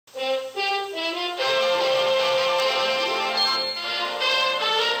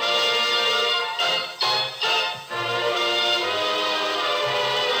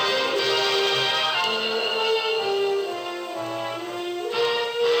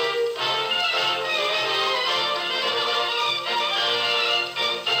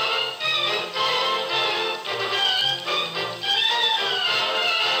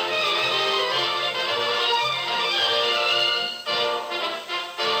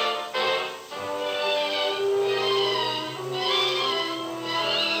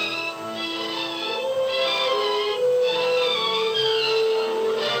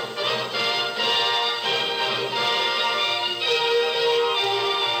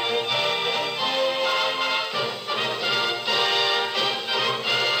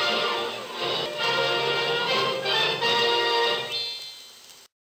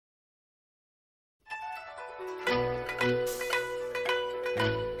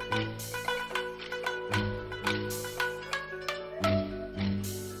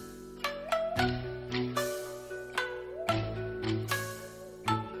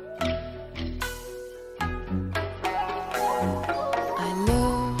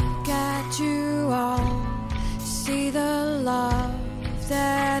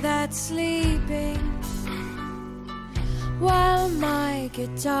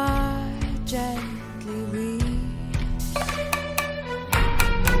guitar gently weeps.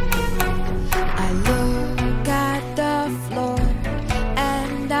 I look at the floor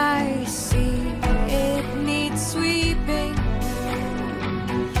and I see it needs sweeping.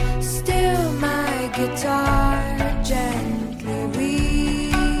 Still my guitar gently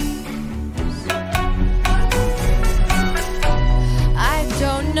weeps. I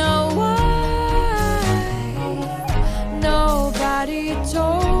don't know why nobody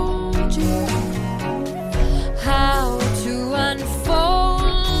told you how to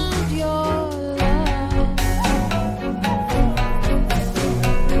unfold your love.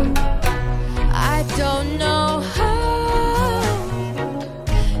 I don't know how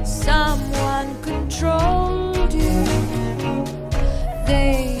someone controlled you.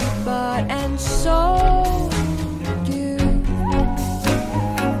 They bought and sold you.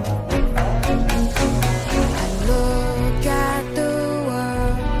 I look at the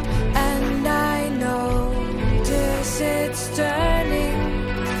world and I notice it's turning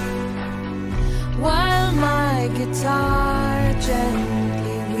while my guitar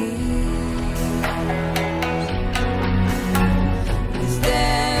gently weeps. With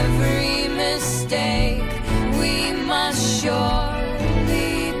every mistake we must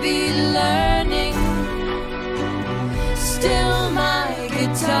surely be learning. Still my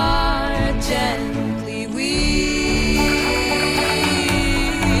guitar gently weeps.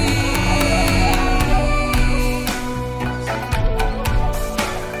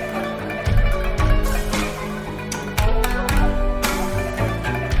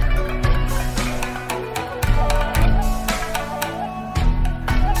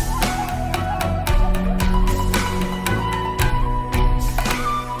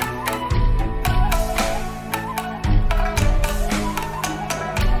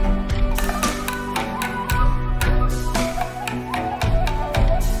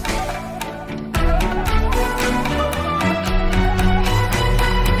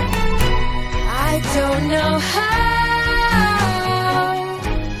 I don't know how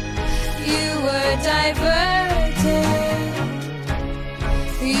you were diverted,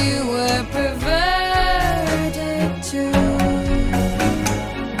 you were perverted too.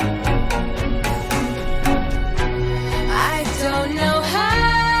 I don't know how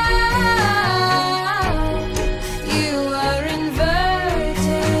you were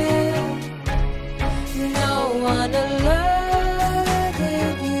inverted, no one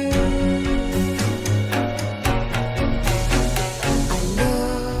alerted you. I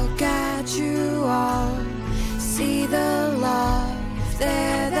look at you all, see the love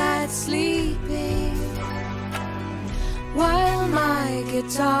there that's sleeping, while my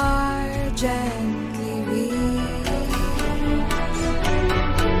guitar gently weeps.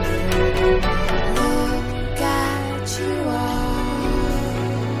 Look at you all.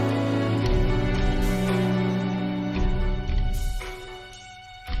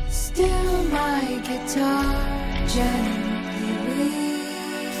 Still my guitar gently weeps.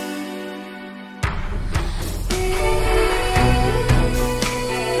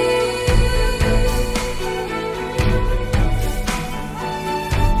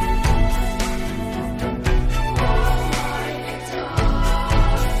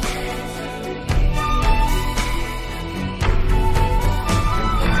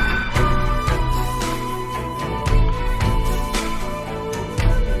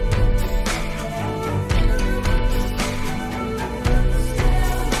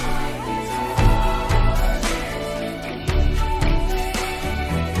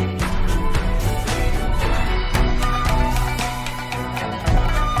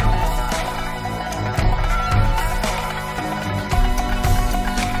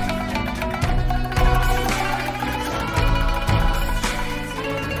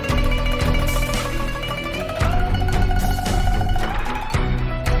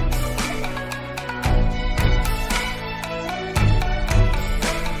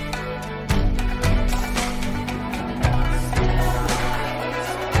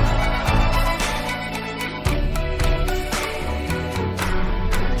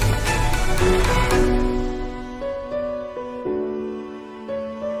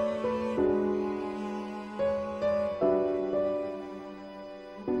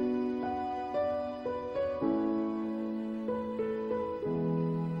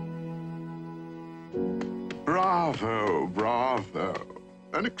 Bravo, bravo.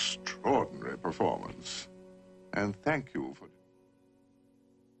 An extraordinary performance. And thank you for